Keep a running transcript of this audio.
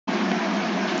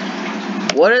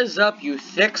What is up, you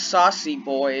thick saucy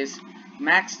boys?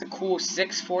 Max the Cool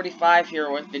 645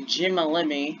 here with the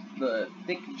Jimmeh, the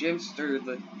thick Jimster,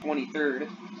 the 23rd.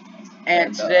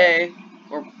 and today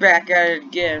we're back at it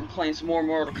again, playing some more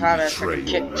Mortal Kombat. So I can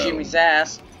kick Jimmy's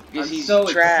ass because he's so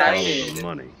trash. excited.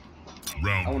 Money.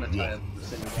 I want to try to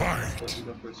send you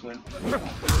go for a swim.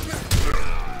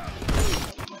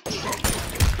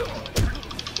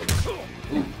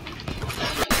 Ooh.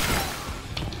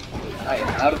 I am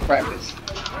out of practice.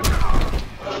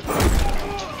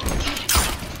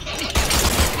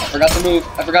 I forgot the move.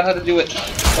 I forgot how to do it.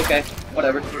 Okay,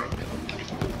 whatever. That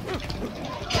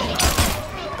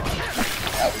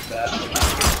was bad.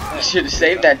 I should have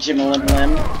saved that Jimmeh.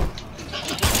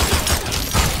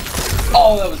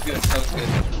 Oh, that was good. That was good.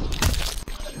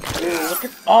 Ooh, look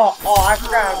at oh, I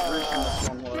forgot how gruesome this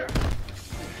one was.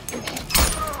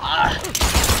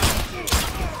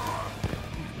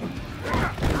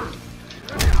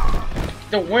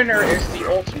 The winner is the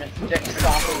ultimate thick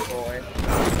saucy boy.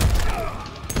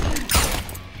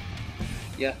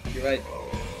 Yeah, you're right.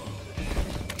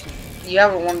 You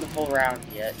haven't won the full round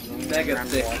yet. You only Mega round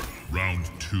thick. one. Round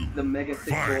 2. The mega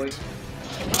thick boy.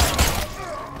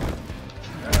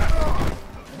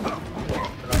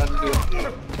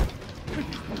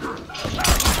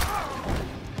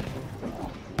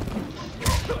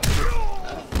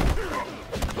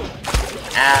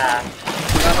 I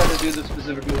don't know how to do the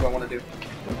specific move I want to do.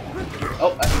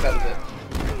 Oh, I think that was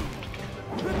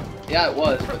it. Yeah, it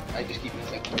was, but I just keep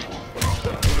missing.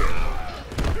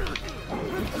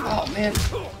 Oh, man.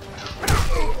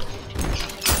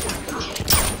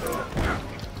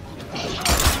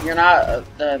 You're not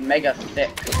the mega thick.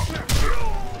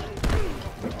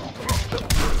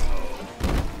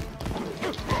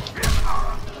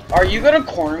 Are you gonna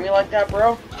corner me like that,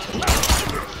 bro?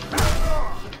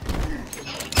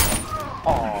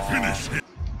 Aww.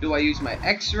 Do I use my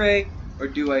X-ray, or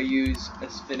do I use a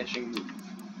finishing move?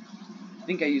 I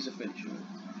think I use a finishing move.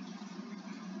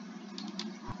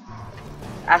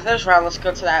 After this round, let's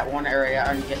go to that one area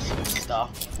and get some stuff.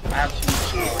 I have too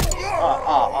much coins.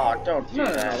 Oh, don't do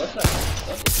that. No,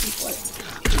 let's keep playing.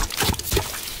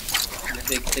 The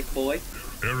big thick boy.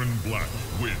 Aaron Black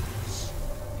wins.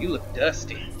 You look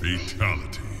dusty.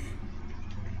 Fatality.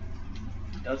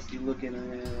 Dusty looking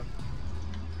around.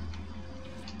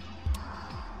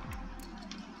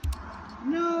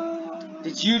 No.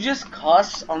 Did you just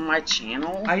cuss on my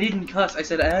channel? I didn't cuss. I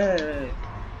said, "Hey."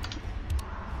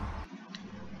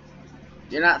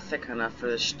 You're not thick enough for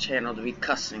this channel to be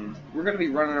cussing. We're gonna be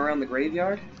running around the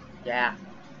graveyard. Yeah.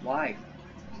 Why?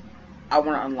 I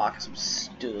want to unlock some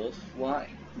stuff. Why?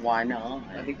 Why not?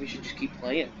 I think we should just keep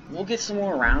playing. We'll get some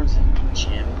more rounds in,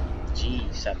 Jim.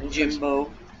 Jeez, I think Jimbo.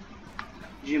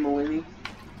 Jimmeh.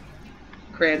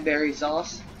 Cranberry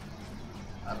sauce.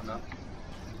 I don't know.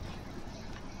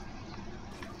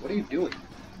 What are you doing?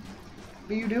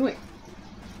 What are you doing?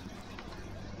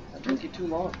 That took you too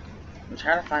long. I'm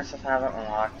trying to find stuff I haven't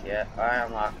unlocked yet. I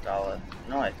unlocked all of it.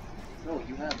 No, No,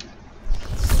 you haven't.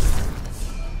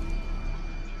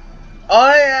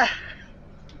 Oh, yeah!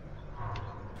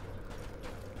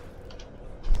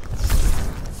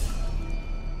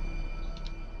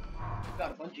 You've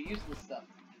got a bunch of useless stuff.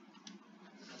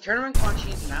 Tournament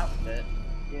Quanchi's an outfit.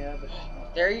 Yeah, but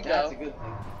There you that's go. a good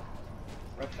thing.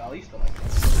 Reptile used to like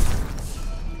that.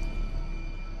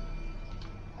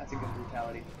 That's a good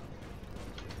brutality.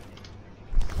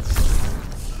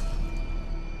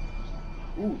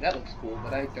 Ooh, that looks cool,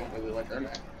 but I don't really like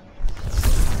Ermac.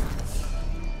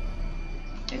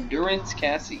 Endurance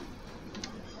Cassie.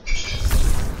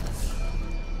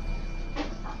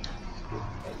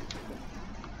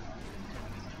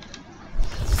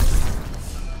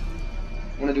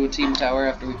 Want to do a team tower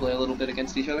after we play a little bit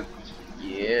against each other?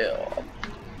 Yeah.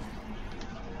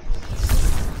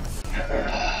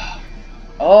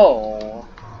 Oh.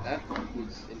 That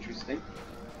was interesting.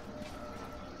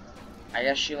 I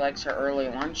guess she likes her early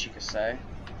lunch, you could say.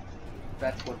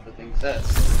 That's what the thing says.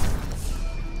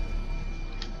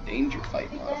 Danger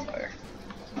fight modifier.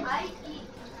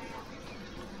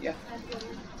 Yeah.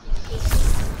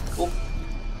 Cool.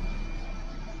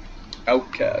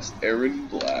 Outcast Aaron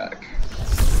Black.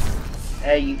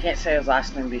 Hey, you can't say his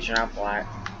last name because you're not black.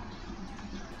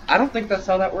 I don't think that's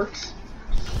how that works.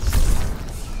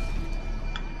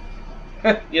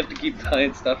 You have to keep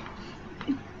buying stuff.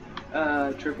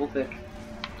 Triple thick.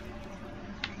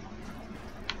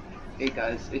 Hey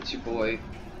guys, it's your boy.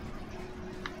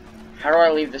 How do I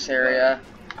leave this area?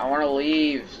 I want to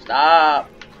leave.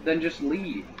 Stop. Then just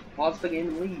leave. Pause the game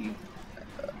and leave.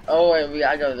 Oh wait, we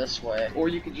gotta go this way. Or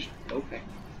you could just... Okay.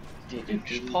 Dude,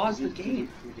 just pause the game.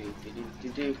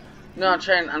 No, I'm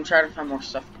trying to find more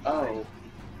stuff. Oh,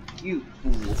 you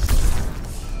fool.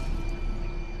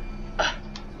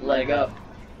 Leg up.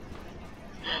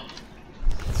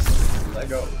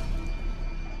 Lego.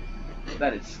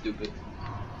 That is stupid.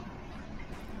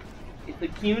 It's a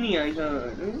cutie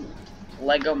icon.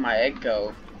 Lego my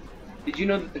ego. Did you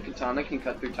know that the katana can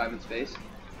cut through time and space?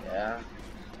 Yeah.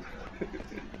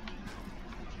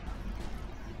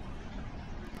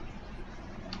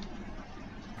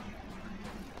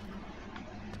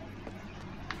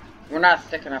 We're not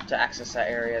thick enough to access that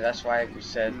area, that's why we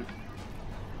said...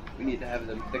 We need to have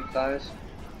them thick thighs.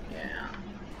 Yeah.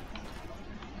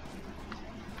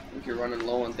 I think you're running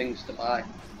low on things to buy.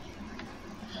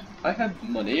 I have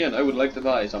money and I would like to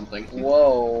buy something.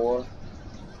 Whoa.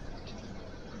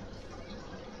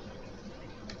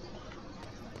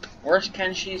 Where's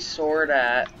Kenshi's sword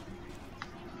at?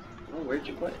 Oh, where'd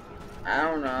you put it? I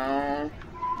don't know.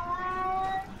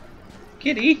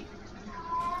 Kitty!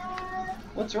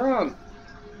 What's wrong?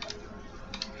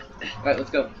 Alright, let's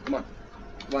go. Come on.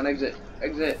 Come on, exit.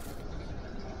 Exit.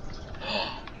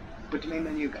 Go to main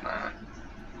menu. Come on.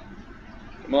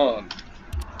 Come on.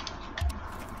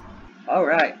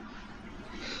 Alright.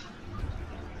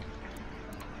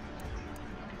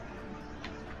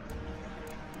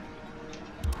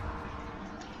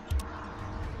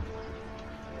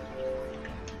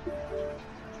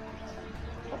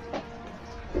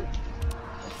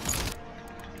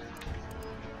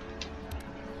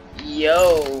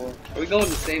 Yo. Are we going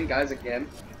the same guys again?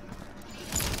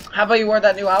 How about you wear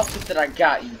that new outfit that I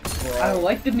got you, bro? I don't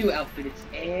like the new outfit. It's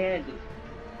Ed.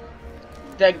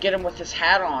 Then get him with his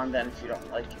hat on, then, if you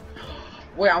don't like it.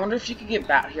 Wait, I wonder if you could get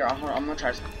back here. I'm gonna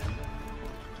try something.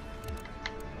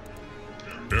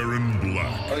 Aaron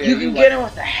Black. Oh, yeah, you can get him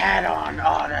with the hat on.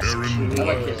 Oh, that's Aaron cute. I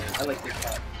Black. like this. I like this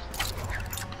part.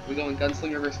 We going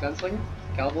gunslinger versus gunslinger?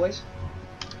 Cowboys?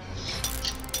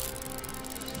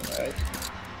 Alright.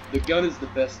 The gun is the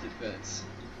best defense.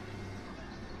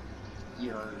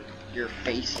 Your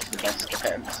face is the best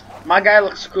defense. My guy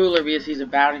looks cooler because he's a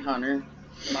bounty hunter.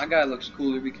 My guy looks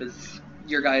cooler because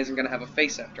your guy isn't gonna have a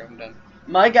face after I'm done.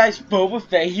 My guy's Boba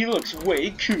Fett. He looks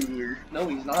way cooler. No,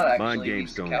 he's not actually. Mind games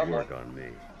He's don't cowboy. work on me.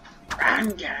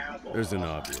 I'm cowboy. There's an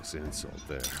obvious insult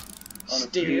there.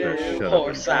 Still, Shut up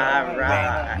horse and I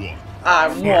ride. One.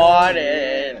 I'm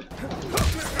wanted.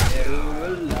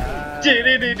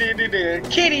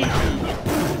 Kitty. I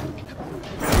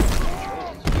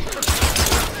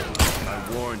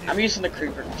warned you. I'm using the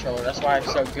creeper controller. That's why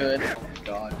it's so good.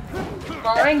 God.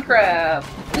 Minecraft!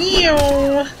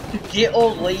 Ew. Get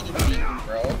old lady beaten,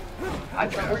 bro. I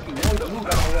tried working. No, you moved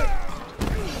out of the way.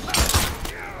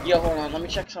 Yo, hold on. Let me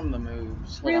check some of the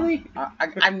moves. Hold Really? on.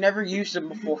 I've never used them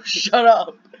before. Shut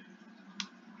up.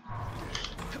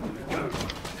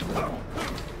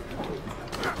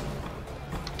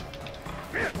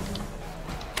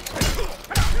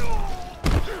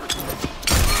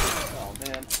 Oh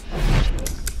man.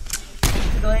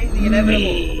 Delaying the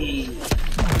inevitable.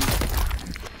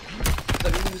 So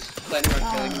who's planning on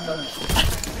killing himself?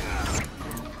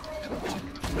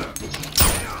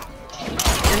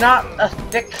 You're not a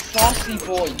thick, saucy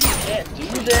boy. You can't do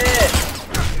this.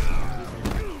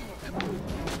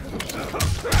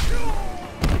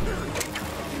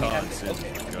 Toss in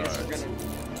Okay, the so guards. we're gonna...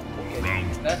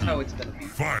 Round That's how it's gonna be.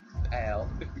 Fight. Al.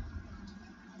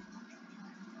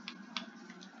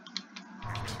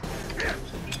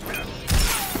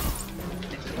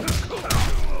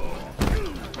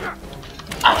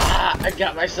 Ah, I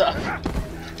got myself.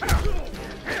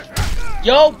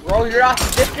 Yo, bro, you're not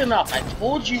thick enough. I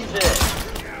told you this.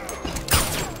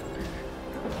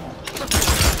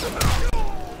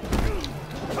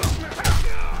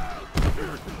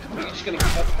 Are you just gonna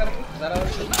keep up kind of? Is that how it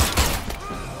is?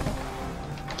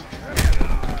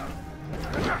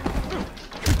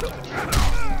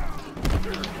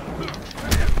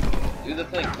 Do the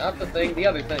thing, not the thing, the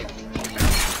other thing.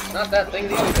 Not that thing,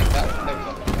 the other thing. That one. There we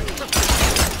go.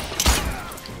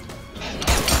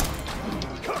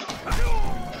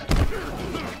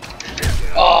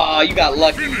 Oh, you got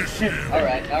lucky.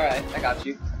 Alright, alright. I got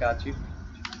you. I got you.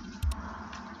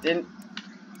 Didn't.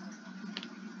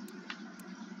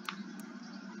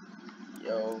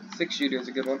 Yo. 6 shooter is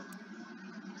a good one.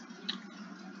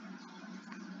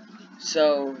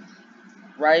 So,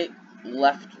 right,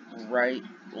 left, Y.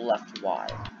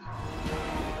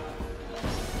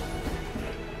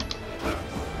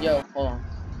 Yo, hold on.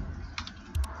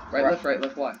 Right,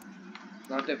 left, Y.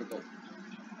 Not difficult.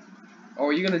 Oh,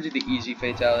 are you gonna do the easy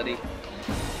fatality?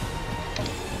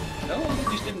 No, you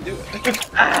just didn't do it.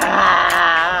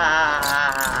 Ah!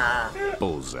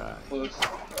 Bullseye. Close.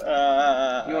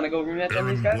 You want to go rematch on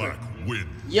these guys? Black wins.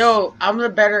 Yo, I'm the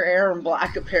better Aaron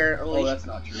Black apparently. Oh, that's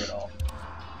not true at all.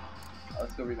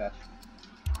 Let's go rematch.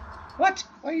 What?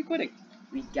 Why are you quitting?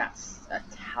 We got a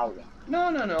tower. No.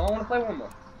 I want to play one more.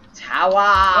 Tower.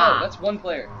 No, that's one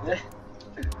player.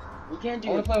 We can't do.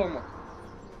 I want to play one more.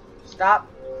 Stop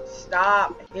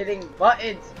hitting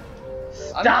buttons.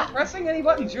 Stop. I'm not pressing any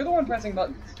buttons. You're the one pressing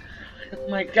buttons. Oh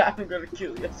my god, I'm gonna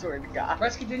kill you. I swear to God.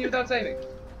 Press continue without saving.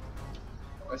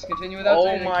 Press continue without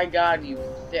saving. Oh my god, you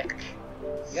thick.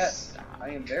 Yes, I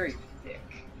am very thick.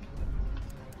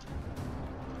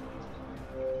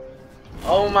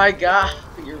 Oh my god,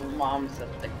 your mom's a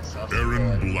thick sauce.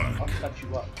 Aaron I'll Black. cut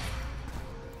you up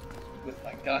with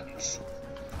my guns.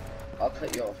 I'll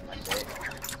cut you off my dick.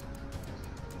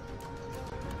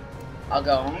 I'll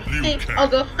go. Liu Kang. I'll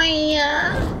go. Hiya.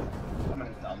 I'm gonna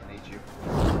dominate you.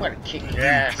 I'm gonna kick your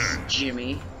ass,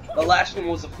 Jimmeh. The last one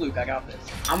was a fluke. I got this.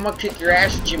 I'm gonna kick your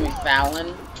ass, Jimmeh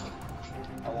Fallon.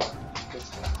 I won. Good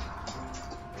stuff.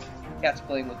 Cat's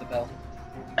playing with the bell.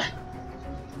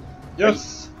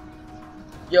 Yes.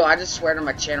 Yo, I just swear to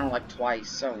my channel like twice,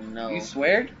 so no. You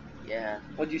sweared? Yeah.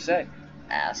 What'd you say?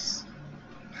 Ass.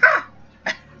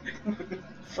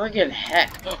 Friggin'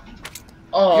 heck.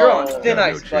 Oh. You're on thin No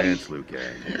ice, buddy. chance, Liu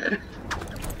Kang.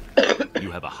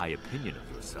 You have a high opinion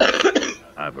of yourself.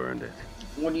 I've earned it.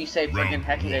 When you say friggin'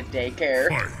 heck in a daycare.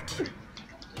 Fight.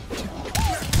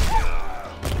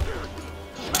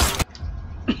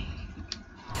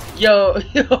 Yo,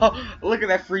 look at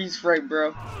that freeze frame,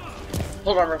 bro.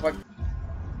 Hold on real quick.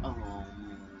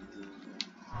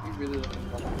 You really look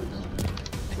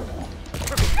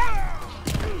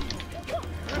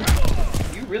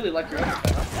You really like your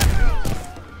uppercut, huh?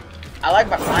 I like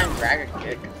my flying dragon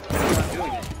kick. You're not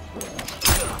doing it.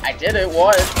 I did it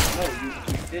once. No, you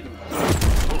didn't.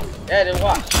 Yeah, then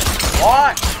what?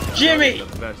 What? Jimmeh!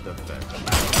 The best effect.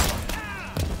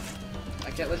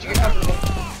 I can't let you get comfortable.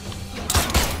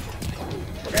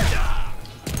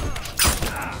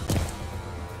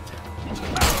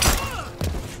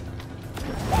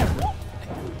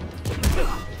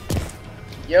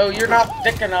 Yo, you're not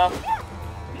thick enough.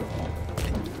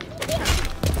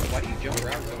 Why do you jump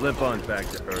around so much? Slip on back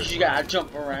to earth. You gotta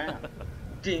jump around.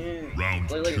 Dude. Round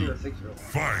Play like you're a 2. 6-year-old.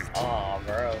 Fight. Oh,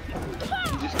 bro.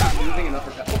 You just keep moving and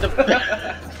uppercut. You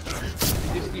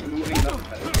just keep moving and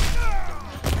uppercut.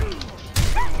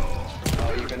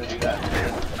 Oh, you're gonna do that.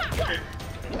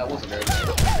 That wasn't very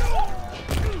good.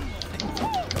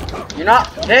 You're not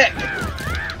thick.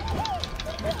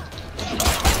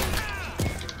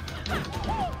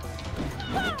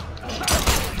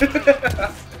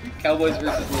 Cowboys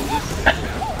versus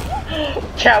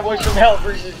ninjas. Cowboys from hell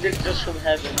versus ninjas from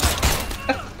heaven.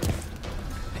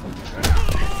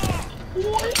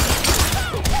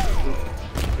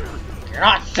 You're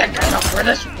not thick enough for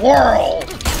this world.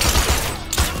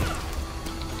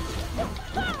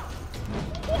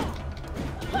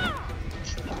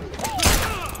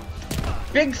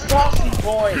 Big saucy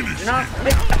boy. You're not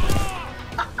thick.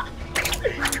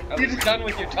 I'm just done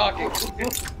with your talking.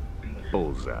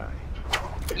 Bullseye.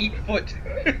 Eat foot.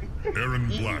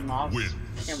 Aaron Eating Black moss, wins.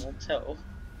 camel toe.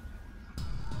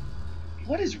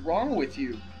 What is wrong with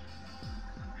you?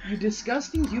 You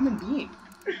disgusting human being.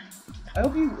 I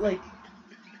hope you, like...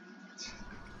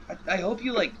 I hope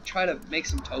you, like, try to make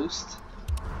some toast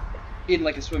in,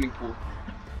 like, a swimming pool.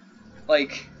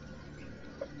 Like...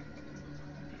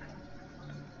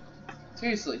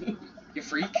 Seriously. You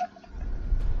freak.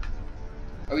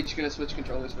 Are we just gonna switch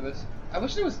controllers for this? I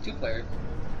wish there was 2-player.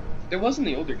 There was in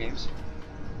the older games.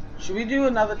 Should we do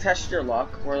another test your luck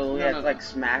where we had No. like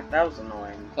smack? That was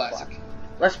annoying. Classic.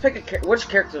 Let's pick a which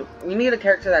character. We need a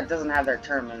character that doesn't have their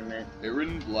tournament.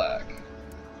 Aaron Black.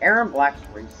 Aaron Black's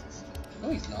racist. No,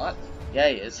 he's not. Yeah,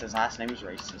 he is. His last name is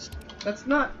racist. That's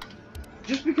not...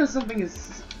 Just because something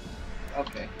is...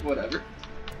 Okay, whatever.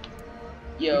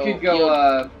 Yo, You could go,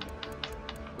 yo,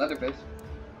 Leatherface.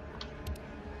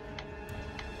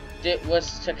 was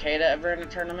Takeda ever in a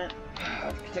tournament?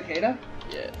 Takeda?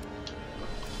 Yeah.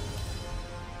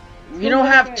 Let's We go don't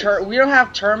have Leatherface. we don't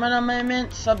have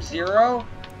tournament Sub-Zero.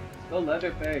 Go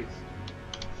Leatherface.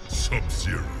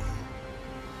 Sub-Zero.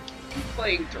 He's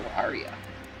playing Terraria.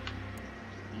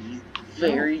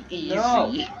 Very easy.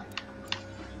 No.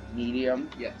 Medium.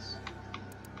 Yes.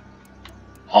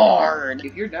 Hard.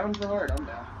 If you're down for hard, I'm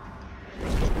down.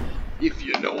 If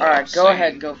you know what Alright, I'm go saying.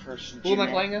 ahead, go first. Who am I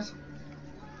Jimmeh. playing as?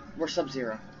 We're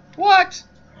Sub-Zero. What?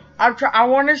 I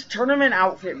want his tournament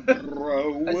outfit,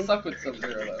 bro. I suck with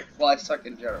Sub-Zero though. Well, I suck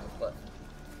in general, but...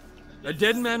 A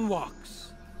dead man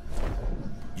walks.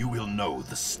 you will know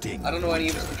the sting. I don't know any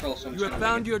of his controls, so I'm You just have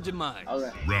gonna found make your demise. Okay.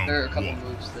 it. Round There are a couple one.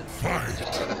 moves that Fight.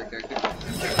 just start every character.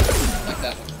 Like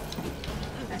that one.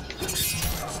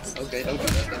 Okay, don't do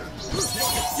that then.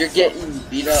 You're getting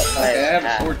beat up by Okay, I have a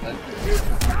cat. sword then.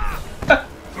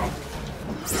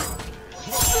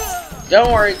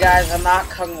 Don't worry, guys. I'm not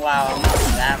Kung Lao. I'm not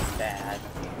that bad.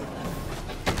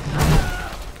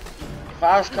 If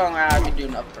I was Kung Lao, I'd be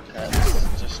doing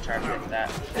uppercuts. Just try to get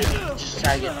that. Just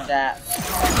try to get that.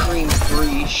 Green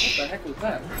breach. What the heck was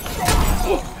that?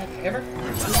 Oh, hammer?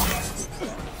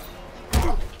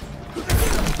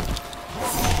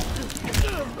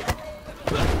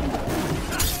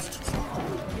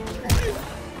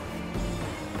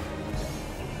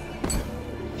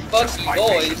 Fuck you,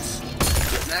 boys.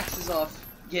 Max is off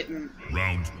getting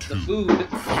Round the two. food.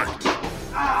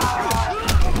 Fight.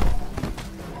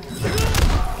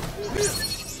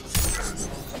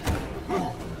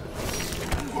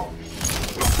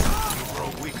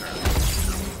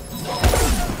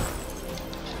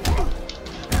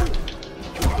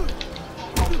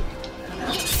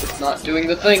 It's not doing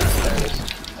the thing. There it is.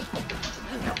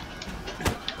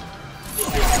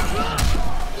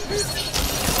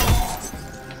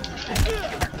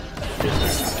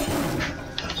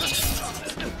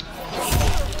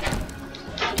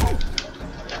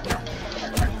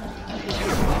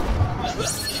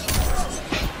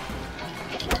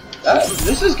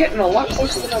 This is getting a lot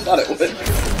closer than I thought it would.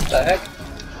 What the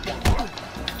heck?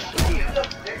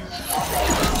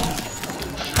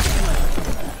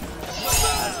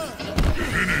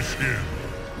 Finish him.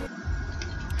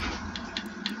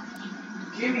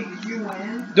 Jimmeh, did you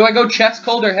win? Do I go chest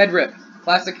cold or head rip?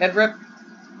 Classic head rip?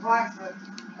 Classic.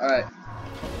 Alright.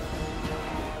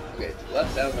 Okay,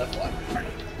 left, down, left, Y.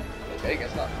 Okay,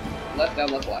 guess not. Left, down,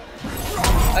 left, Y.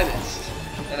 I missed.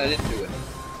 And I didn't do it.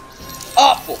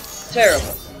 Awful!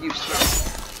 Terrible! Useless.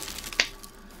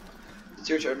 It's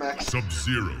your turn, Max.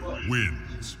 Sub-Zero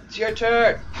wins. It's your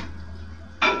turn!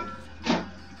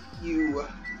 You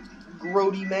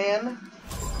grody man.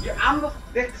 Yeah, I'm the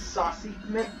thick saucy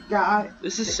guy.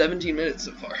 This is 17 minutes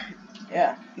so far.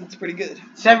 Yeah. It's pretty good.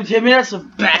 17 minutes of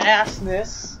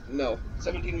badassness. No,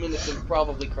 17 minutes of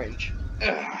probably cringe.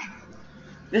 Ugh.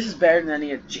 This is better than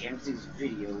any of Jancy's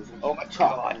videos. Oh my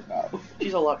Talking god. about.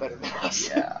 She's a lot better than us.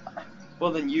 Yeah.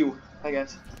 Well, than you, I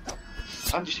guess.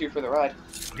 I'm just here for the ride.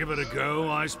 Give it a go,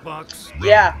 Icebox.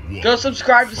 Yeah. Go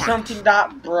subscribe to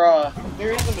something.bruh.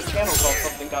 There isn't a channel called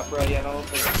something.bro yet, I don't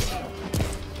think.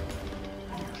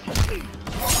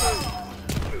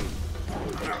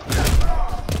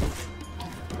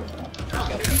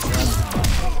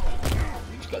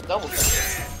 He's got double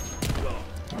touch.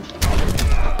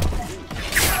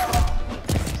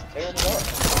 Tearing it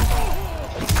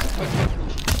up.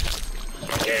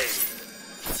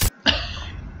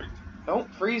 Don't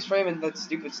freeze framing that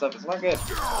stupid stuff. It's not good.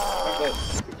 Not good.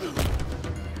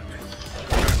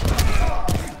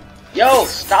 Yo,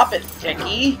 stop it,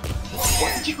 Dickie.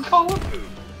 What did you call him?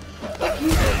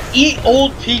 Eat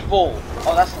old people.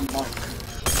 Oh, that's the monk.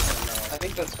 I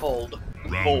think that's called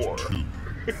Round Boar. two.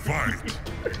 Fight.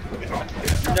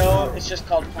 No, it's just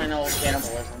called plain old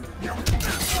cannibalism. Oh,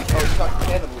 it's called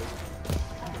cannibalism.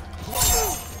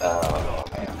 Oh,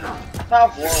 man. I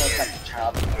thought war was like a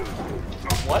child.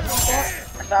 What? I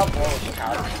thought war was a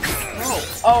child. No.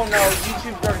 Oh no,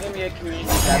 YouTube's gonna give me a community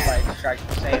deadline strike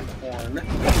for saying porn.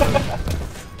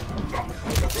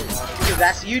 Because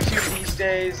that's YouTube these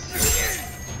days.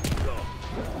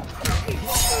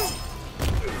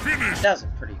 That was a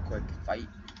pretty quick fight.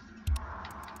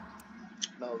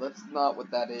 No, that's not what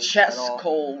that is Chest at all.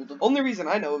 cold. Only reason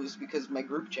I know is because my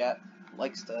group chat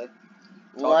likes to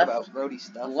talk Left, about roadie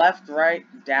stuff. left, right,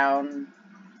 down.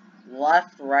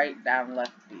 Left, right, down,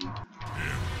 left, B.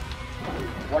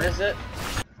 What is it?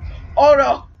 Oh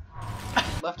no!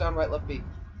 Left, down, right, left, B.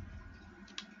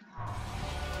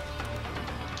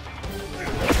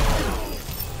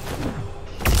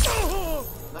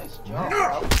 Nice job,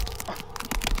 bro.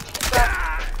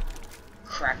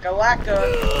 Crack-a-lacka.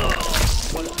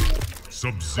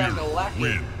 Sub-Zero Sakalaki.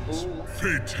 wins. Ooh.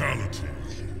 Fatality.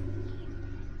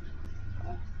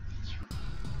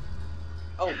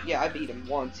 Oh, yeah, I beat him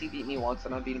once. He beat me once,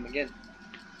 and I beat him again.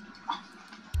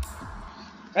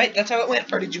 Right, that's how it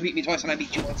went. Or did you beat me twice and I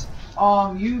beat you once?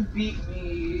 You beat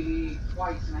me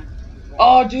twice and I beat you once.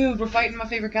 Oh, dude, we're fighting my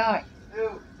favorite guy.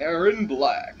 Dude, Aaron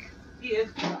Black. he is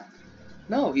black.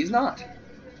 No, he's not.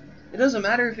 It doesn't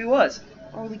matter if he was.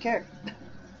 I don't really care.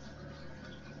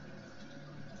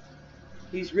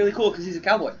 He's really cool because he's a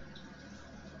cowboy.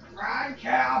 Ride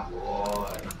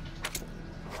cowboy.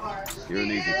 You're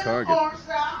an easy target. Horse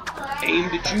out, ride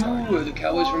Aimed at you, or the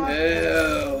cowboys from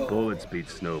hell. Bullets beat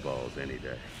snowballs any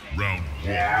day. Round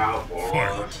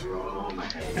one.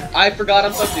 Fight. I forgot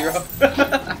I'm Sub-Zero.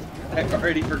 I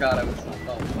already forgot I was. Oh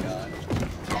my god.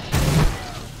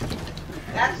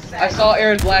 That's I saw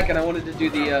Aaron Black and I wanted to do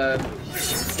the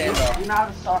standoff. You're not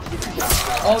a sausage.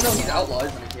 Oh no, he's outlaw,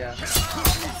 isn't he? Yeah.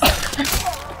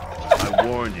 I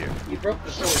warned you. He broke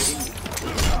the sword in me.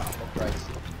 Oh Christ.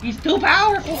 He's too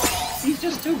powerful. He's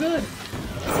just too good.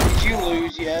 Did you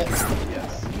lose yet?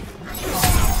 Yes.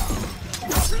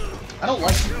 I don't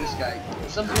like this guy.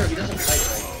 Sub-Zero, he doesn't fight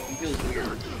right. He feels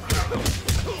weird.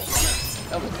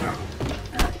 That was terrible.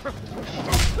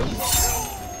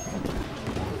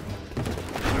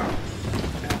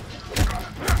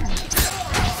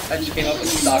 I just came up and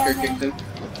stalker kicked him.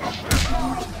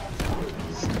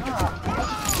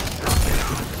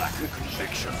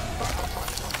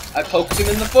 I poked him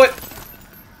in the foot.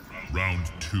 Round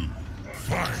two.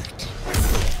 Fight.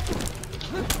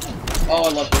 Oh, I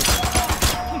love this.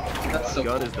 That's so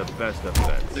Gun cool. is the best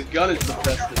defense. The gun is the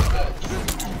best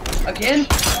defense. Again?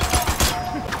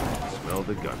 Smell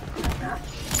the gun.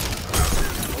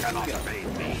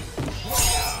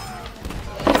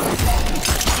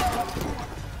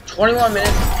 21 minutes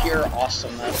of pure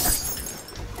awesomeness.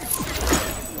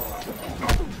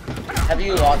 Have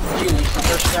you lost? Did you lose the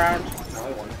first round? No,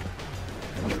 I won.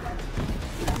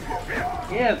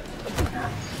 Yeah.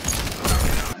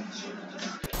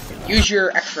 Use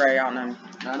your X-ray on him.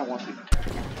 No, I don't want to.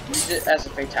 Use it as a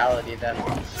fatality then.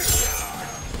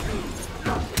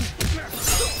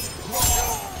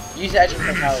 Use it as your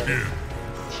fatality.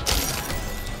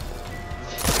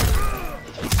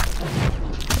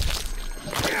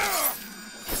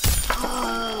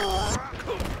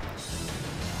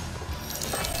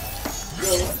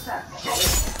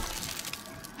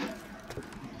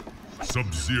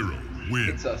 Sub-Zero wins.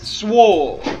 It's a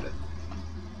sword.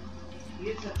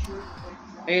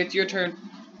 Hey, it's your turn.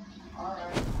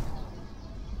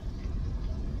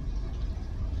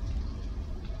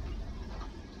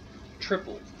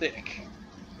 Triple thick.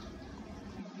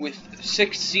 With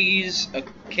 6 C's, a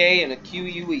K, and a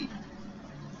QUE.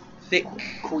 Thick.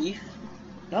 Queef?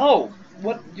 No!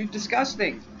 What? You're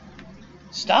disgusting.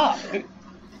 Stop. You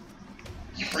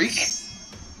freak.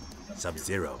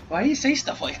 Sub-Zero. Why do you say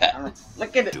stuff like that?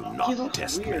 Look at it. Do He not looks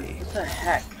test weird. me. What the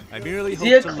heck? I merely Is hope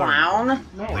he a to learn. clown?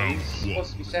 No, Round he's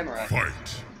supposed to be samurai.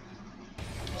 Fight.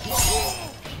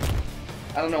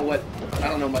 I don't know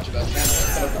much about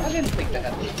samurai, but I didn't think that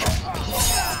had to be.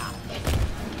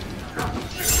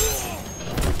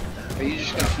 Are you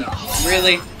just gonna keep...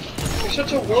 Really? You're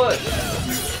such a wood.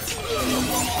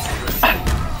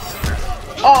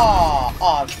 Oh,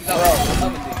 No, bro.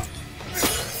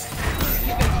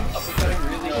 You're gonna keep uppercutting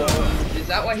really good. Is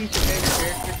that why he's your favorite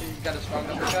character? Because he's got a strong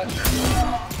uppercut?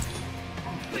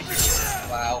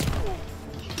 Wow.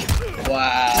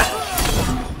 Wow.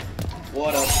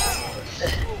 What a...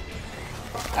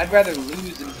 I'd rather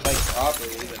lose and fight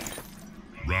properly than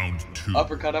Round two.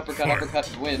 uppercut, uppercut, Fight. uppercut,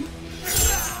 and win.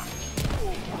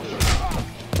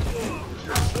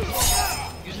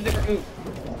 Use a different move.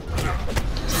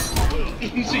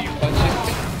 So you punch it.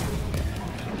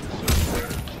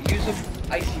 Use a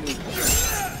icy move.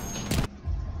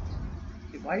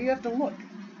 Hey, why do you have to look?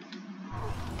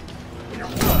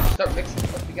 Start mixing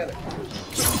stuff together.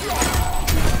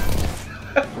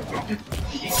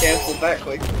 He canceled that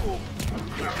quick.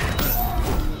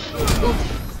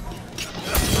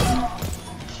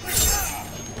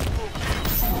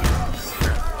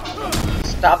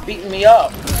 Stop beating me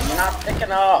up. You're not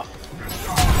picking up.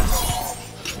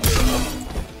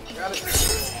 Got it.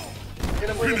 Get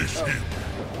him with Finish it. him.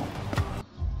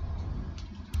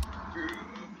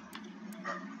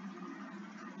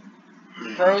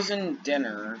 Frozen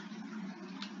dinner.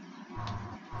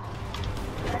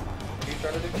 What are you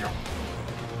trying to do?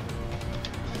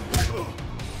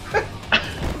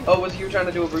 Oh, was you trying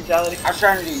to do a brutality? I'm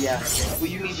trying to do, yeah. Well,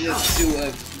 you need to do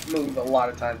a move a lot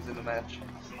of times in the match.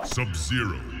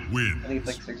 Sub-Zero wins. I think it's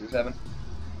like 6 or 7.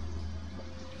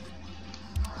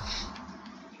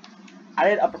 I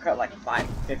did uppercut like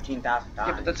 15,000 times.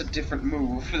 Yeah, but that's a different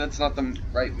move. That's not the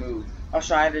right move. Oh,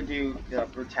 so I had to do the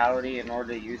brutality in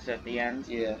order to use it at the end?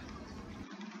 Yeah.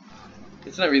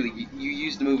 It's not really. You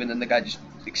use the move and then the guy just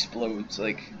explodes.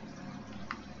 Like,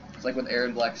 it's like with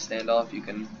Aaron Black's standoff. You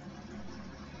can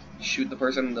shoot the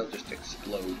person and they'll just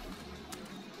explode.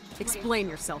 Explain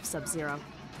yourself, Sub-Zero.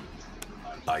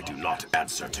 I do not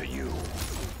answer to you.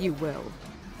 You will.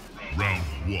 Round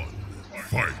one.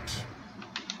 Fight.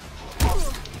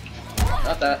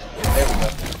 Not that. There we go.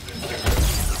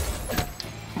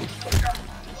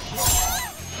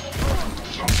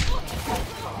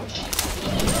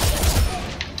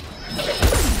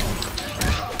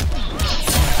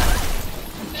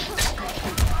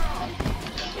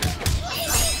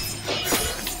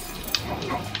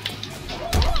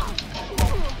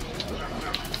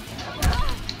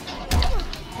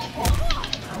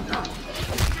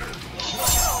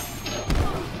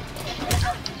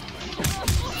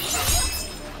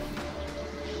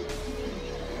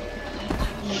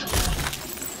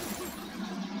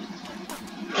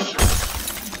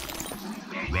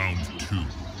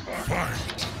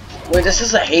 Wait, this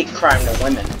is a hate crime to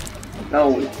women.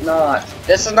 No, it's not.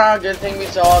 This is not a good thing. We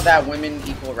saw that women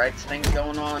equal rights things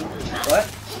going on. What?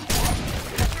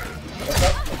 What's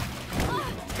up?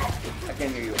 I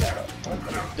can't hear you without it.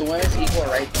 The women's equal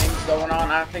rights things going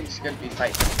on. I think it's good to be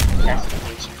fighting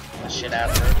castigation the shit out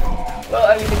of her. Well,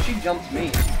 I mean, if she jumps me, I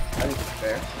think it's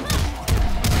fair.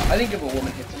 I think if a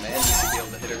woman hits a man, you should be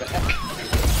able to hit her back.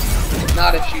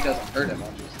 Not if she doesn't hurt him.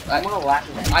 I'm gonna laugh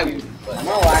at I you. would, but I'm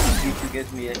gonna laugh if you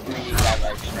gives me a 3D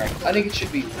like strike. I think it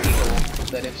should be legal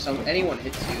that if anyone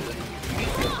hits you, then you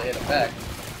should be able to hit them back.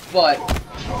 But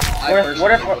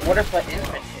What if an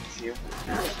infant hits you?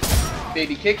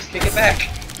 Baby kicks, kick it back.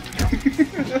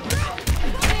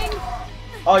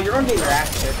 Oh, you're gonna get your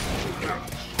ass kicked.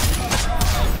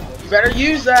 You better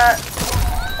use that.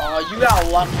 Oh, you got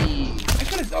lucky. I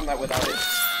could have done that without it.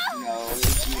 No,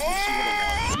 she would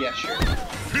have Yeah, sure.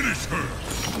 Finish her.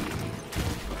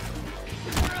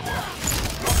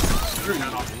 You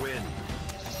cannot win.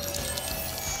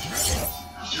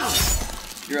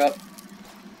 You're up.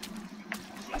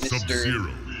 Sub-Zero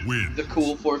win. The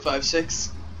cool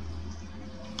 456.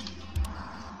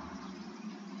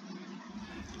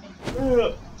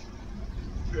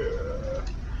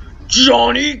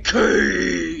 Johnny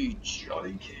Cage!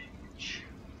 Johnny Cage.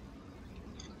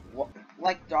 What?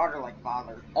 Like daughter, like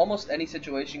father. Almost any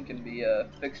situation can be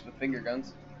fixed with finger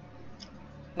guns.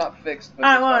 Not fixed, but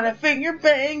I just wanna not- finger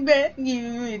bang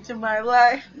you into my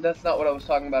life. That's not what I was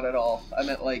talking about at all. I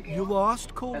meant like You lost,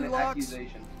 an Goldilocks?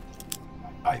 accusation.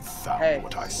 I found Hey,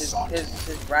 what I his sought.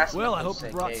 brass Well, I knuckles hope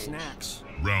you say brought Cage. snacks.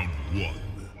 Round 1.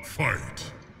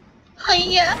 Fight.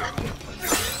 Hiya!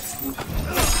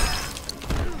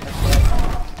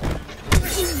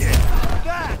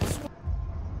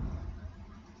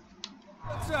 That's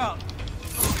what's up.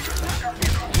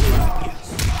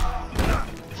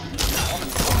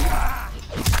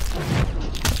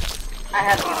 I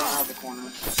had to get him out of the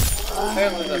corner.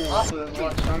 Apparently the papa is a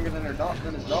lot stronger than his daughter.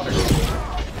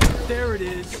 There it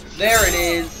is. There it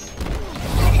is. You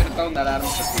should have thrown that at him.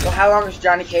 So how long has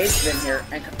Johnny Cage been here,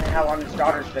 and compare how long his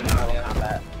daughter's been in Mortal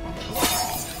Kombat?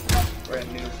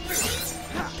 Brand new.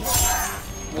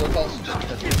 Well, it's also just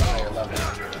because he's a higher level.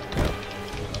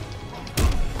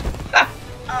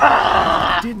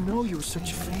 Didn't know you were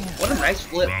such a fan. What a nice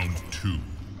flip. Round 2.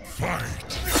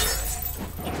 Fight.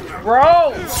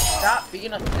 Bro! Stop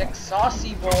being a thick,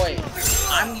 saucy boy.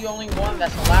 I'm the only one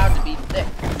that's allowed to be thick.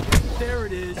 There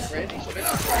it is. Randy's tripping.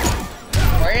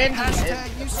 Randy Hashtag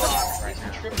is you suck. He's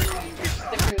tripping. He's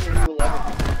thicker than you will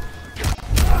ever.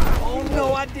 Oh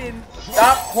no, I didn't.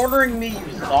 Stop cornering me,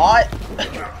 you thought.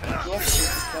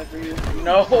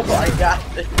 No, I got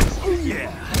this.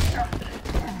 Yeah.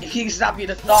 If you can stop being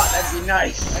a thought, that'd be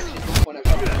nice. Actually, at this point, I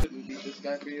probably couldn't beat this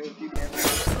guy for you if you can't.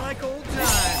 Like old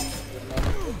times.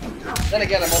 Then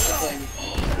again, I'm also playing,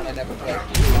 and I never played.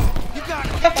 You got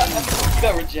it. You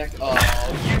got rejected. Oh,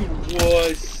 you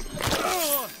wuss.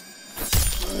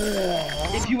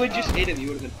 If you had just hit him, you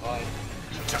would have been fine.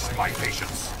 Test my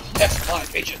patience. Test my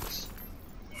patience.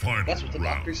 Final That's what the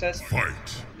round. doctor says? Fight.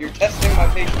 You're testing my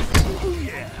patience.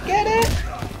 Get it?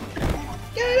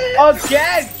 Get it?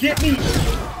 Again, get me.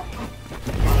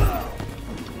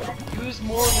 Use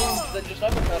more moves than just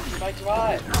uppercuts. You might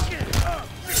survive.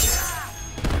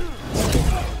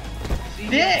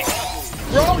 Dick!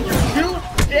 Bro, you're too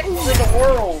thick for the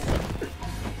world.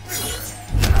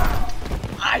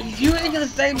 He's using the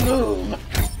same move.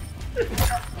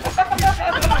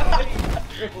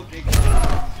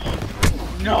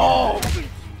 No!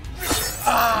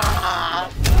 Ah!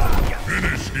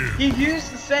 Finish him. He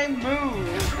used the same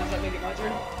move. Does that make it my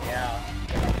turn? Yeah.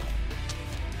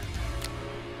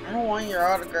 I don't want your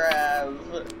autograph.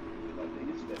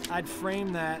 I'd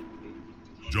frame that.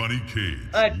 Johnny Cage.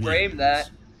 I'd wins. frame that.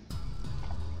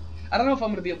 I don't know if I'm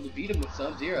gonna be able to beat him with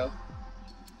Sub-Zero.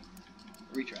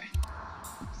 Retry.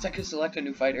 So I could select a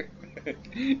new fighter.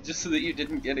 Just so that you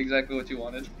didn't get exactly what you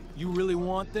wanted. You really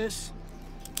want this?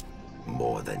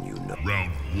 More than you know.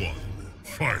 Round 1.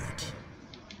 Fight.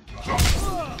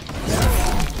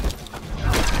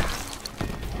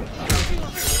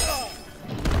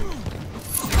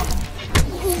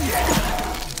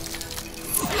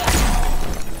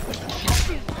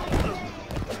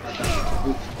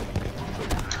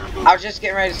 I was just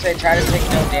getting ready to say, try to take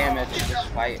no damage, just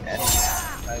fight. And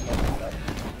I love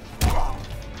that.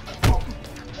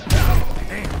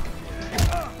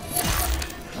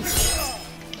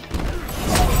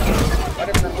 Why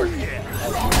didn't that work?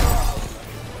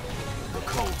 The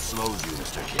cold slows you,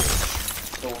 Mr.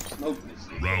 Cage. Don't smoke this.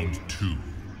 Round 2.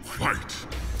 Fight.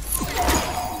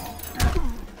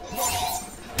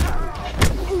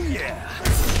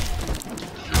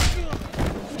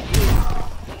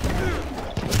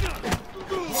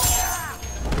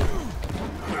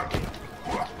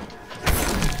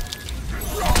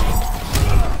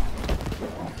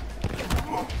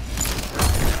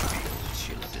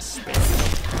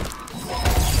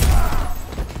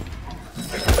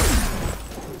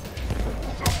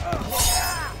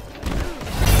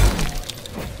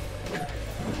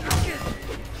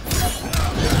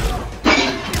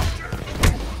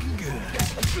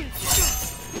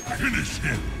 Finish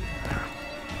him.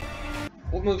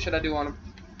 What move should I do on him?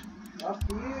 Up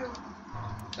to you.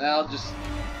 I'll just...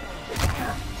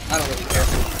 I don't really care.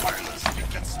 Violence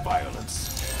begets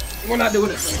violence. We're not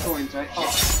doing it for the coins, right?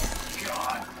 Oh.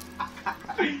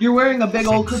 You're wearing a big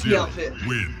old cookie Sub-Zero outfit.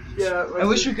 wins. Yeah. I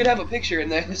wish we could have a picture in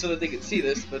there so that they could see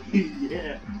this, but...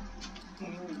 Yeah.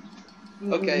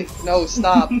 Okay, no,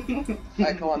 stop.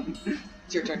 Alright, come on.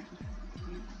 It's your turn.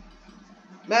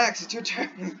 Max, it's your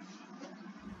turn.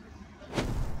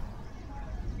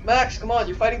 Max, come on,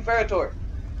 you're fighting Ferrator.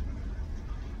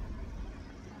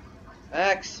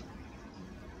 Max.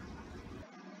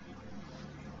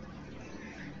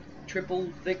 Triple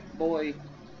thick boy.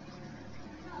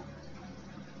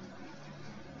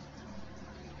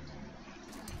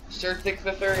 Sir Thick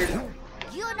the Third.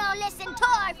 You no listen to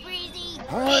her, Freezy.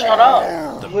 Shut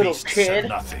up, The little beast kid. said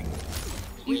nothing.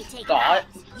 You take thought. ours.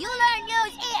 You learn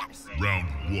use ears. Round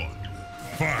 1.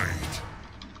 Fight.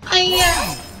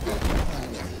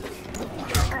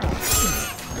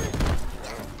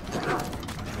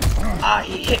 Ah,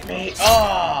 he hit me.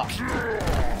 Ah.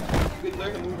 Good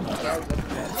learning move.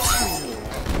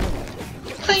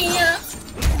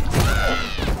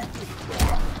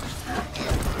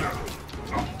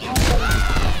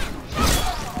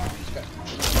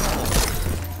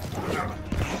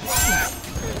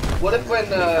 What if when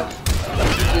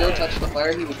Sub-Zero touched the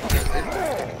fire, he would fire it?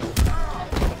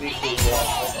 That'd be cool.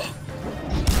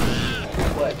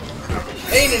 What?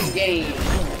 Pain and gain!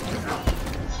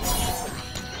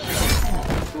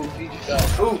 Ooh, he just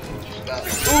got. Ooh, he just got.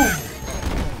 Ooh!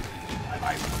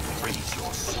 I freeze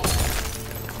your soul.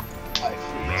 I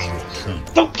freeze. Round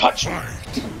 2. Don't touch me.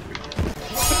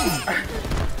 Fight.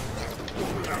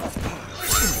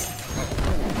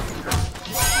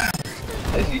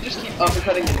 If you just keep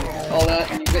uppercutting and all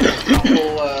that, and you get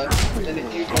full, and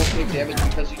if you don't take damage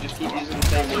because you just keep using the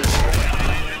same move.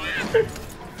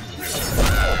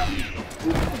 Ooh,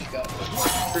 you got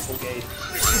triple gate.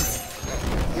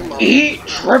 Your mom. Eat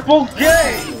triple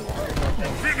gay.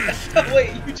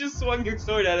 Wait, you just swung your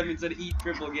sword at him and said eat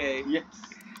triple gay. Yes.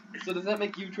 So does that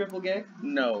make you triple gay?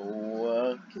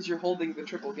 No. Because you're holding the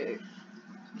triple gay.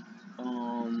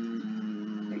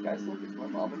 Hey guys, look, it's my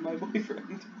mom and my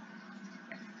boyfriend.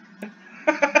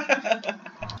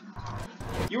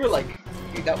 You were like,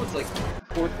 dude, that was like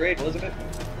 4th grade, wasn't it?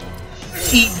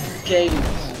 Eat games,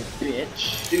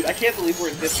 bitch. Dude, I can't believe we're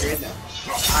in 5th grade now.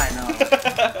 I know.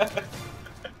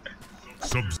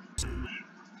 Sub-Zero.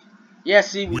 Yeah,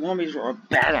 see, Wummies were a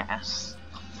badass.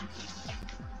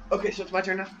 Okay, so it's my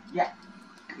turn now? Yeah.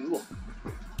 Cool.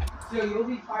 So you'll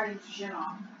be fighting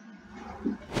Shinnok.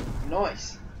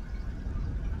 Nice.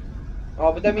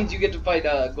 Oh, but that means you get to fight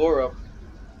Goro.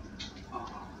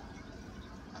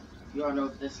 You wanna know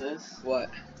what this is? What?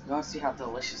 You wanna see how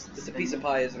delicious this It's a thing piece of is?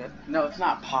 pie, isn't it? No, it's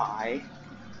not pie.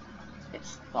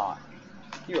 It's thought.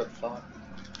 You're a thought.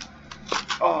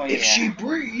 Oh, yeah. If she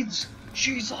breathes,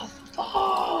 she's a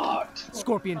thought.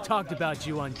 Scorpion talked about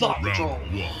you on Thought Round Patrol.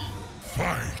 1.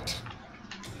 Fight.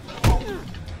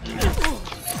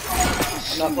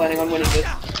 I'm not planning on winning this.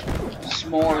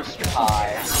 S'mores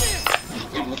pie.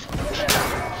 Dude,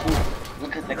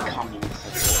 look at the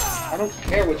cummies. I don't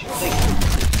care what you think.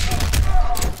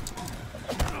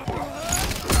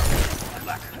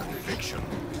 Lack conviction.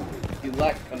 You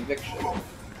lack conviction.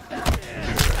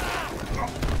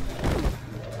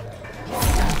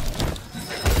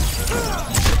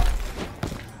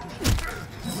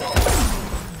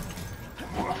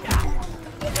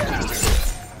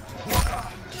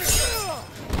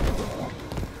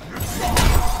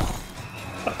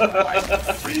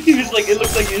 He was like, it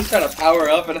looked like he was trying to power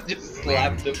up, and I just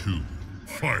slapped him. 2.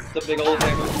 Fight. The big old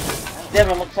hammer.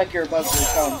 Devin, looks like you're above your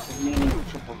thumbs, meaning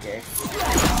triple gay.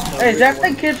 Hey, is that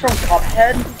the kid from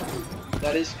Cuphead?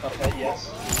 That is Cuphead, yes.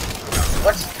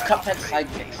 What's Cuphead's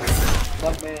sidekick?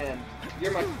 Love man.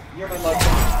 You're my love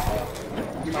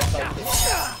man. You're my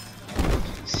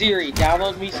sidekick. Siri,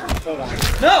 download me some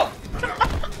photos. No!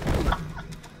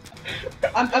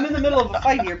 I'm in the middle of a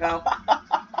fight here, pal.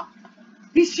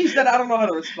 She said I don't know how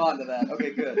to respond to that.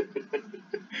 Okay, good.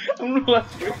 I'm gonna let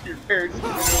your parents know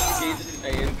what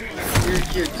saying. Your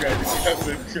kid tried to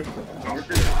download some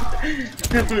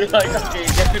photos. We're like, okay,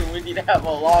 Devin, we need to have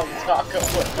a long talk of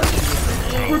what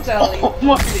Brutality. Oh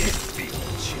my god.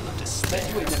 Bet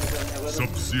you ain't never done that with him.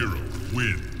 Sub-Zero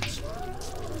wins.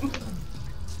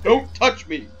 Don't touch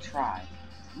me! Try.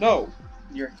 No.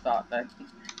 Your thought then.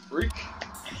 Freak.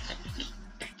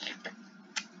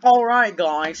 Alright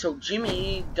guys, so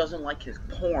Jimmeh doesn't like his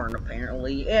porn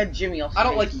apparently, and Jimmeh also I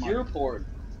don't like makes your money. porn.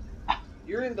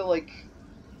 You're into, like,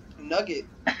 nugget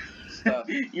stuff.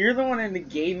 You're the one in the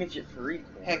gay midget free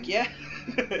porn. Heck yeah.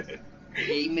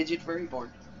 A midget furry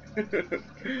porn.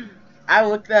 I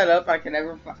looked that up. I can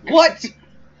never find. What?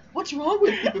 What's wrong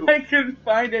with you? I couldn't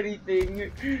find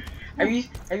anything. Have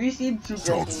you seen Two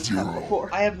Girls in One Cup before?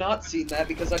 I have not seen that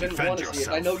because I didn't Defend want to see it.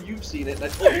 yourself. I know you've seen it, and I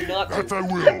told you not to. That I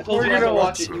will. I told We're you not to gonna watch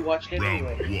watch it, and you watched it Round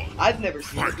anyway. one. I've never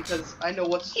seen it Fight. because I know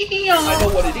what's. I know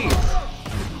what it is.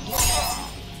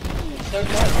 Start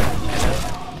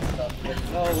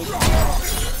no,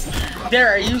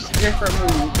 There, I used different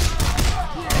moves.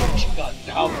 God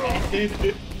damn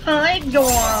it. Hi,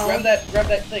 Dora. Grab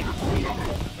that thing.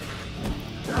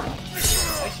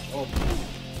 Nice job.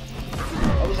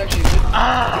 That was actually good.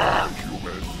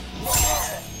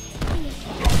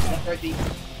 Left, right, B.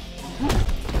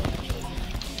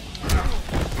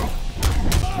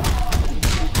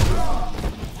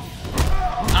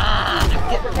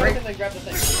 Get right and then grab the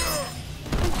thing.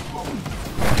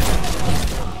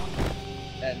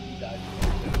 And he died.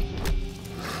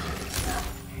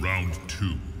 Round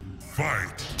two.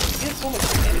 Fight. He has so much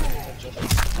damage potential.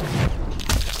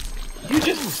 You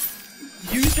just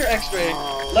used your X-ray,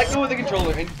 let go of the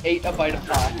controller, and ate a bite of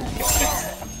pie.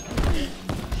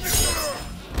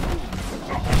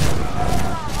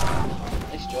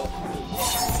 Nice job.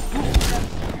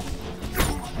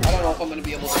 I don't know if I'm gonna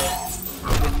be able to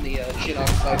win the Shinnok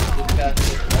fight with the path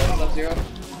with Sub-Zero.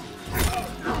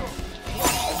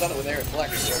 I've done it with Aaron Black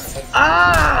before.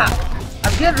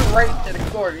 I'm getting right to the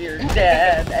corner here,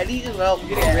 Dad. I need some help,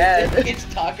 Dad. It's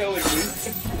Taco and you.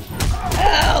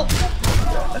 Help!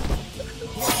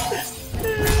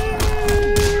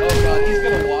 Oh god, he's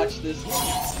gonna watch this. He's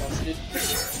disgusted.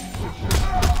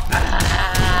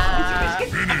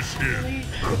 Finish him.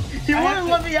 You wouldn't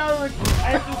let me out of the.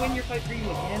 I have to win your fight for you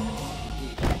again.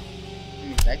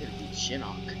 I could beat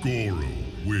Shinnok. Goro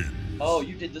wins. Oh,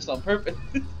 you did this on purpose.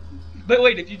 But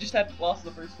wait, if you just had lost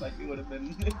the first fight, you would have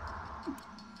been.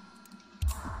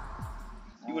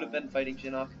 You would have been fighting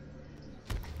Shinnok.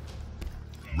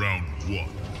 Round one.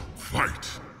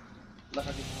 Fight. That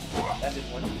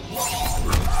didn't work.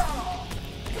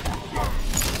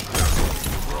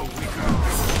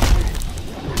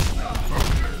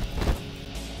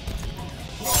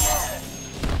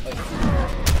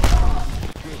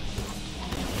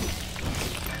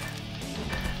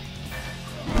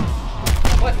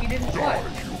 What? He didn't fly.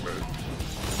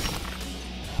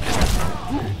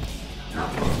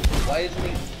 Why isn't he?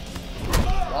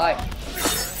 Why?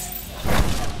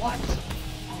 What?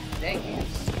 Dang you.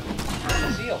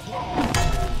 Seal.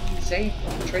 Say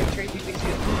trade BB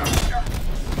seal.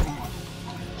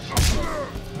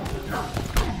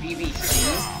 BBC?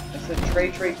 I said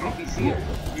trade BB seal.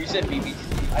 You said BBC.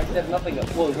 I said nothing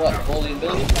of what? Bowling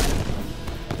ability?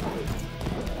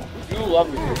 You love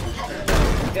me.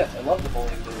 Yes, I love the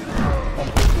bowling ability.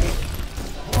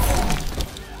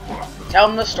 Tell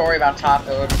him the story about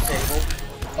Taco at the table.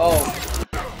 Oh.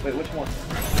 Wait, which one?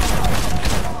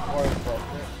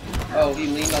 Oh, he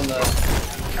leaned on the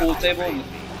pool table and the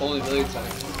bowling billiard center.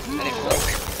 And it broke.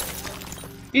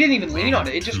 He didn't even lean on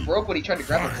it, it just broke when he tried to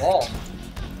grab the ball.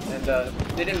 And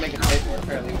they didn't make a mistake for it,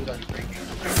 apparently it was already breaking.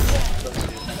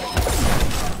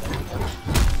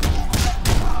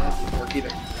 That didn't work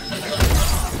either.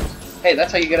 Hey,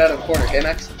 that's how you get out of a corner, okay,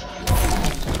 Max?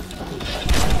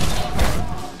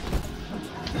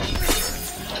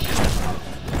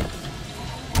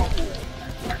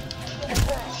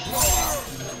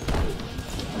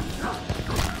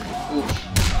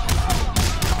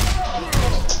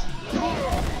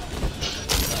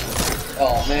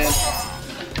 Oh man.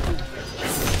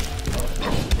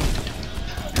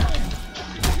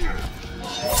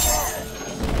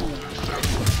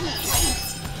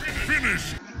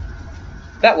 Finish.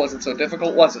 That wasn't so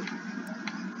difficult, was it?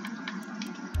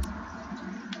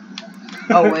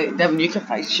 Oh wait, Devin, you can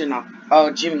fight Shinnok. Oh,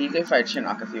 Jimmy, you can fight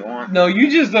Shinnok if you want. No, you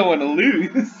just don't want to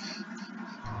lose.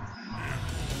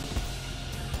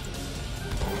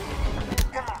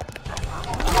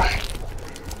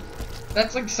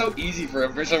 That's like so easy for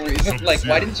him for some reason. Like,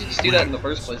 why didn't you just do that in the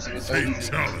first place? It was so easy.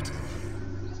 Fatality.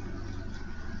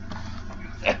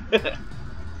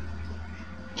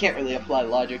 Can't really apply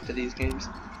logic to these games.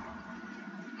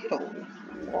 Get a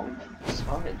long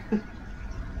spine.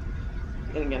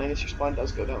 And again, I guess your spine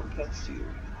does go down past you.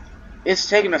 It's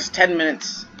taken us 10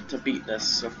 minutes to beat this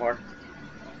so far.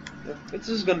 Yeah, this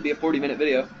is going to be a 40-minute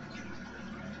video.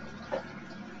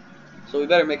 So we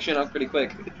better make Shinnok pretty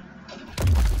quick.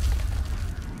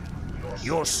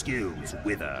 Your skills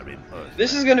wither in earth.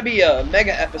 This is going to be a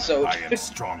mega episode. I am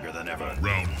stronger than ever.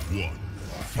 Round one.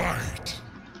 Fight.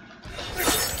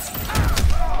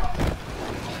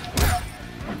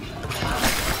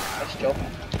 Nice job.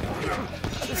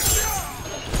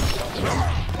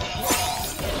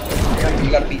 You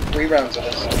gotta beat 3 rounds of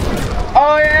this.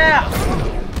 Oh yeah!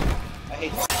 I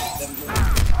hate them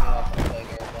playing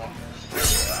Airplane.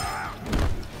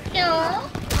 No.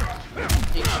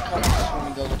 You should come with us when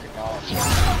we go look at dogs.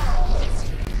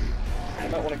 I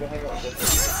might want to go hang out with this.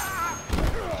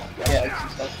 Yeah. Likes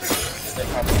and stuff. They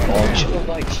probably Oh, we should go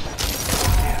like. We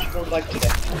should go like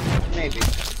today. maybe.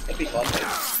 That'd be fun.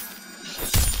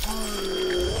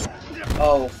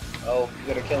 Oh, you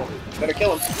gotta kill him. You gotta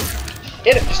kill him.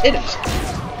 Hit him, just hit him.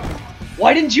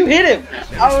 Why didn't you hit him?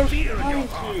 I was trying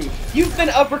to. You've been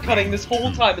uppercutting this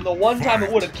whole time, and the one time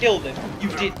it would have killed him, you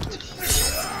didn't.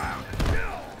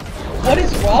 What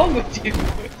is wrong with you?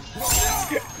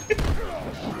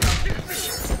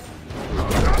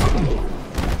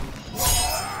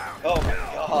 Oh my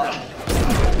god.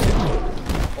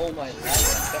 Oh my god.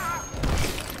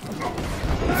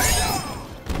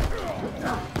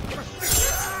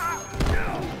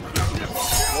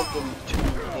 Welcome to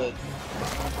the...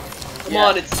 Come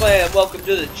on, it's Slam. Welcome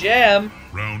to the jam.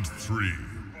 Round 3.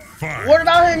 Fight. What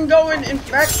about him going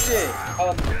infected?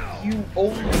 You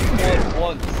only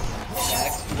won once,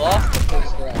 Max. You lost the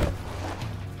first round.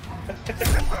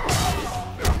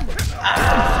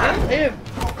 Hit him!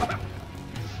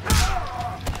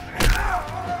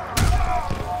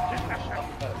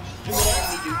 Do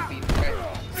whatever you do to beat him, right?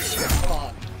 Come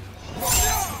on.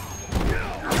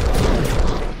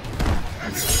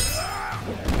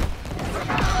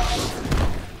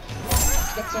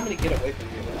 He's got so many get away from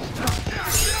you.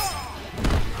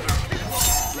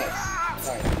 Nice.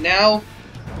 Alright, now...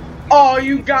 Oh,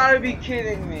 you gotta be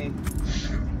kidding me.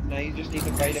 Now you just need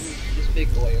to fight him, this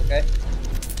big boy, okay?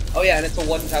 Oh yeah, and it's a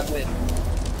one-tap win.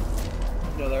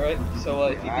 You know that, right? So,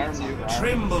 if he beats you...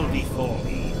 Tremble before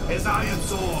me as I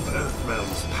absorb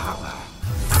Earthrealm's power.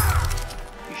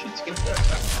 You should skip that.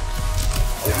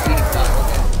 Oh, you're beating time,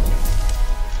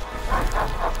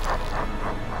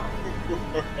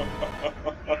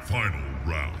 okay. Final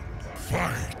round.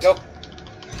 Fight. Go.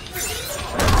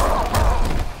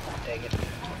 Dang it.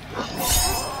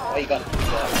 Oh, you got it.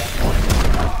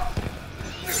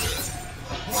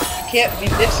 You can't be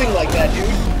missing like that,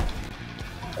 dude.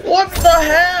 What the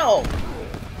hell?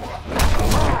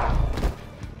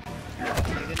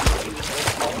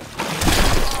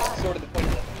 Sort of the point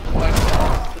of that.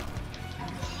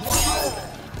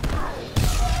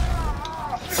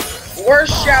 Where's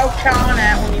Shao Kahn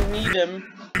at when you need him?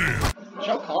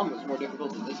 Shao Kahn was more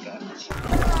difficult than this guy.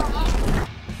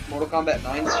 Mortal Kombat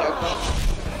 9's Shao Kahn?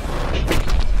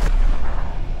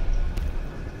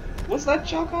 Was that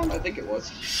Shao Kahn? I think it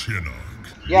was. Shinnok.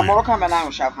 Yeah, Mortal Kombat 9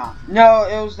 was Shao Kahn. No,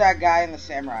 it was that guy in the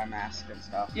samurai mask and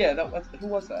stuff. Yeah, who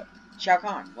was that? Shao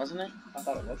Kahn, wasn't it? I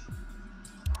thought it was.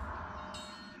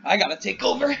 I gotta take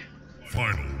over!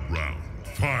 Final round.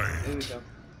 Fight. Here we go.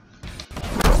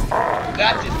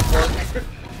 That didn't work.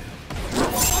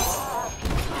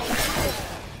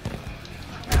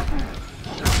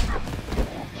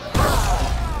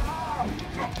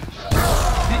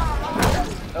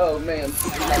 Oh man, this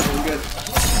is not doing good.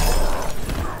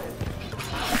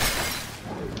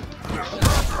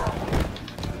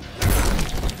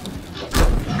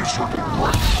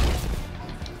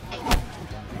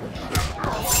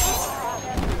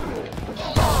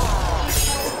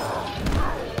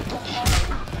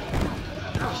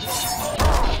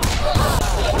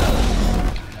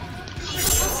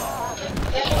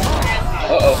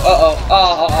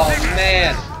 Oh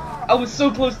man. I was so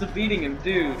close to beating him,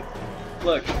 dude.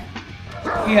 Look.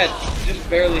 He had just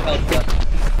barely health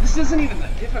left. This isn't even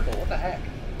that difficult, what the heck?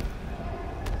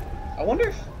 I wonder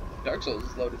if Dark Souls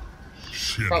is loaded.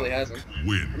 Shinnok Probably hasn't.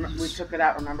 wins. We took it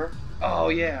out, remember? Oh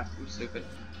yeah, I'm stupid.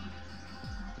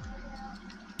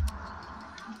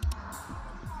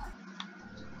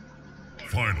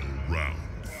 Final round.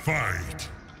 Fight.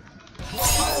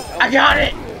 I got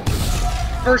it!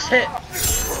 First hit.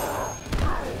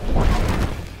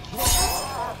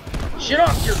 Shit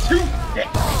off, you're too thick.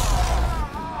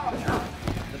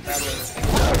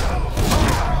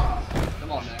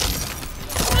 Come on, Max.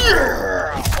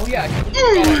 Oh yeah, I can use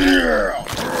that.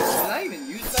 Did I even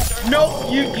use that?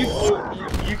 Nope, you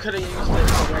could have used it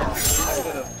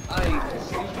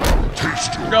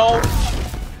again. No.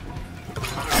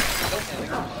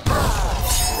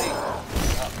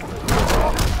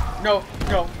 No,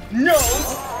 no, no!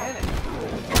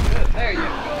 There you go.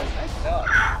 Nice job.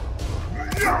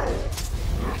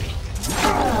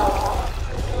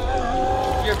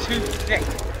 You're too thick.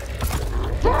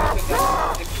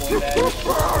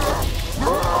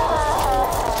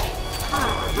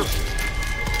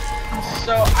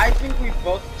 So I think we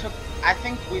both took. I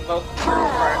think we both took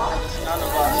part because none of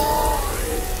us.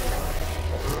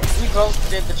 We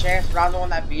both did the chance, but I'm the one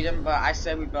that beat him. But I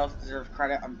said we both deserve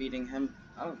credit on beating him.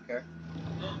 I don't care.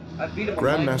 I beat him.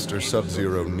 Grandmaster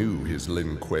Sub-Zero knew his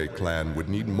Lin Kuei clan would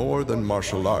need more than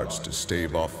martial arts to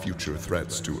stave off future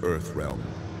threats to Earthrealm.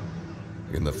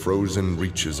 In the frozen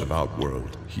reaches of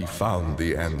Outworld, he found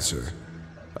the answer.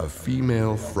 A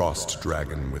female frost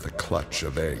dragon with a clutch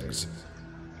of eggs.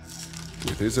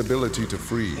 With his ability to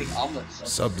freeze,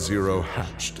 Sub-Zero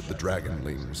hatched the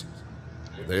dragonlings.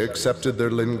 They accepted their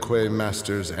Lin Kuei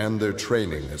masters and their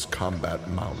training as combat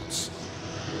mounts.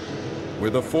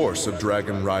 With a force of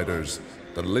dragon riders,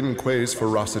 the Lin Kuei's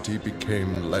ferocity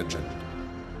became legend.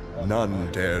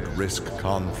 None dared risk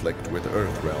conflict with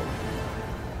Earthrealm.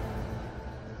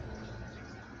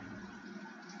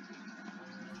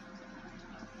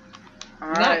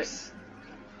 Nice.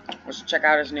 Let's check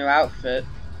out his new outfit.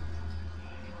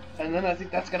 And then I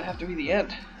think that's gonna have to be the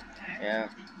end. Yeah.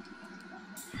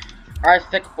 Alright,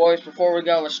 THICC boys, before we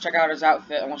go, let's check out his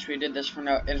outfit. Unless we did this for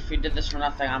if we did this for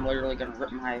nothing, I'm literally gonna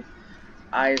rip my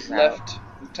eyes out. Left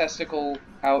testicle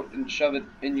out and shove it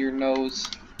in your nose.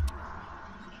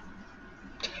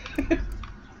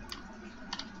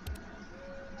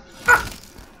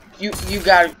 You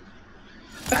gotta.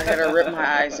 I gotta rip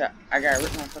my eyes out. I gotta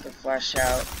rip my fucking flesh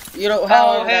out. You know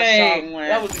how that song went.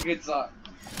 That was a good song.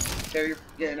 Tear your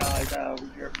fucking eyes out,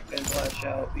 rip your fucking flesh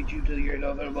out, beat you till you're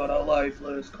nothing but a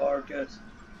lifeless carcass.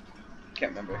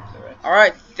 Can't remember. Right.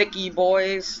 Alright, THICC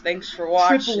boys, thanks for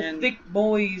watching. Triple THICC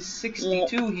boys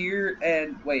 62 here,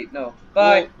 and wait, no.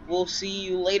 Bye. We'll see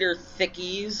you later,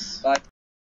 THICCies. Bye.